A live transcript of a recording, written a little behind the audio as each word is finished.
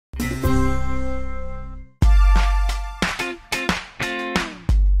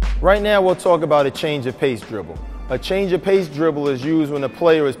Right now we'll talk about a change of pace dribble. A change of pace dribble is used when the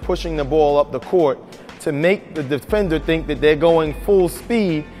player is pushing the ball up the court to make the defender think that they're going full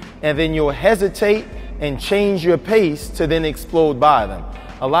speed, and then you'll hesitate and change your pace to then explode by them.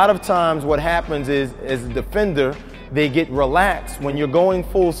 A lot of times what happens is, as a defender, they get relaxed when you're going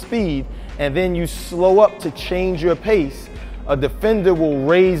full speed, and then you slow up to change your pace. A defender will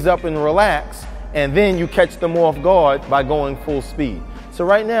raise up and relax, and then you catch them off guard by going full speed. So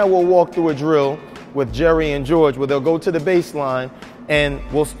right now we'll walk through a drill with Jerry and George where they'll go to the baseline, and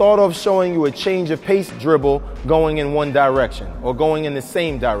we'll start off showing you a change of pace dribble going in one direction or going in the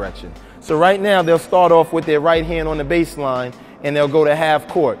same direction. So right now they'll start off with their right hand on the baseline and they'll go to half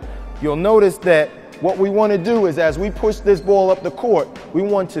court. You'll notice that what we want to do is, as we push this ball up the court, we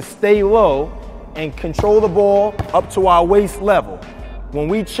want to stay low and control the ball up to our waist level. When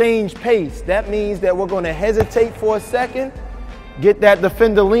we change pace, that means that we're going to hesitate for a second, get that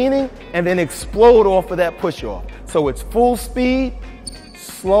defender leaning, and then explode off of that push-off. So it's full speed,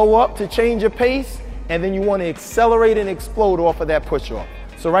 slow up to change your pace, and then you want to accelerate and explode off of that push-off.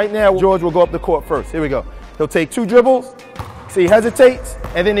 So right now, George will go up the court first. Here we go. He'll take 2 dribbles. See, he hesitates,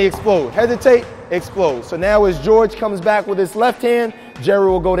 and then he explodes. Hesitate, explode. So now as George comes back with his left hand, Jerry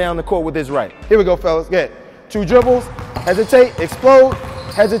will go down the court with his right. Here we go, fellas. Get 2 dribbles, hesitate, explode,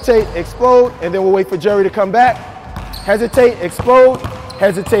 hesitate, explode, and then we'll wait for Jerry to come back. Hesitate, explode,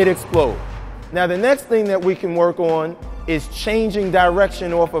 hesitate, explode. Now the next thing that we can work on is changing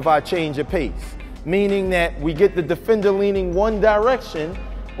direction off of our change of pace, meaning that we get the defender leaning one direction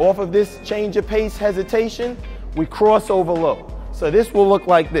off of this change of pace hesitation, we cross over low. So this will look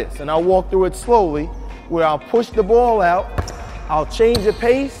like this, and I'll walk through it slowly, where I'll push the ball out, I'll change the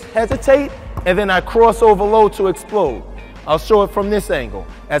pace, hesitate, and then I cross over low to explode. I'll show it from this angle.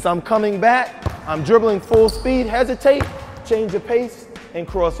 As I'm coming back, I'm dribbling full speed, hesitate, change the pace, and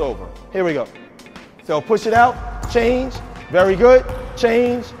cross over. Here we go. So push it out, change, very good,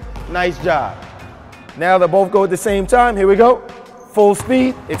 change, nice job. Now they both go at the same time, here we go. Full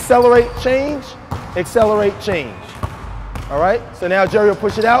speed, accelerate, change, accelerate, change. All right, so now Jerry will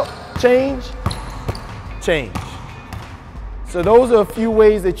push it out, change, change. So those are a few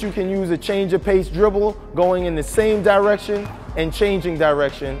ways that you can use a change of pace dribble, going in the same direction and changing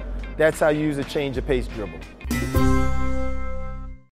direction. That's how you use a change of pace dribble.